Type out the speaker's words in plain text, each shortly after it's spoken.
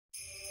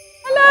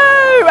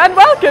and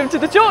welcome to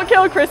the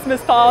Chalkhill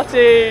Christmas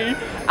party.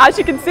 As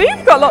you can see,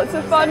 we've got lots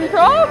of fun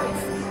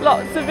crafts,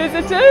 lots of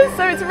visitors,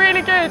 so it's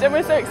really good and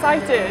we're so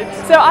excited.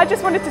 So I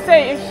just wanted to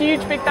say a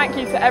huge big thank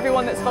you to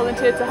everyone that's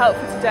volunteered to help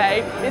for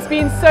today. It's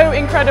been so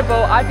incredible.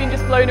 I've been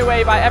just blown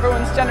away by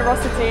everyone's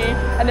generosity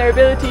and their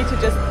ability to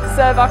just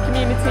serve our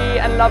community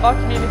and love our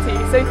community.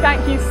 So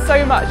thank you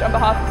so much on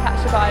behalf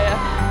of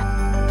Chalkhill.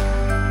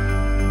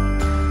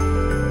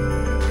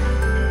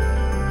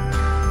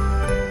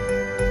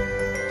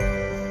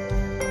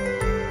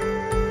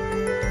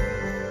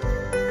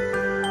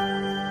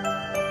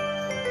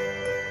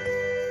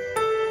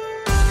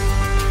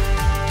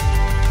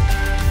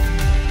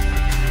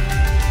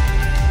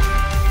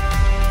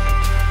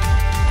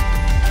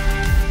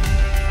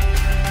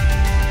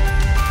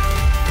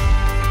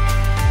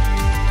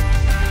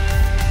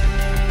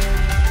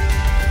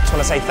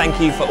 I want to say thank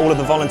you for all of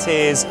the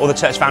volunteers, all the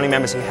church family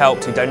members who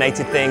helped, who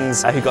donated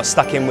things, who got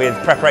stuck in with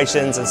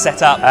preparations and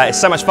setup. It's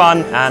so much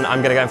fun, and I'm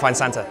going to go and find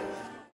Santa.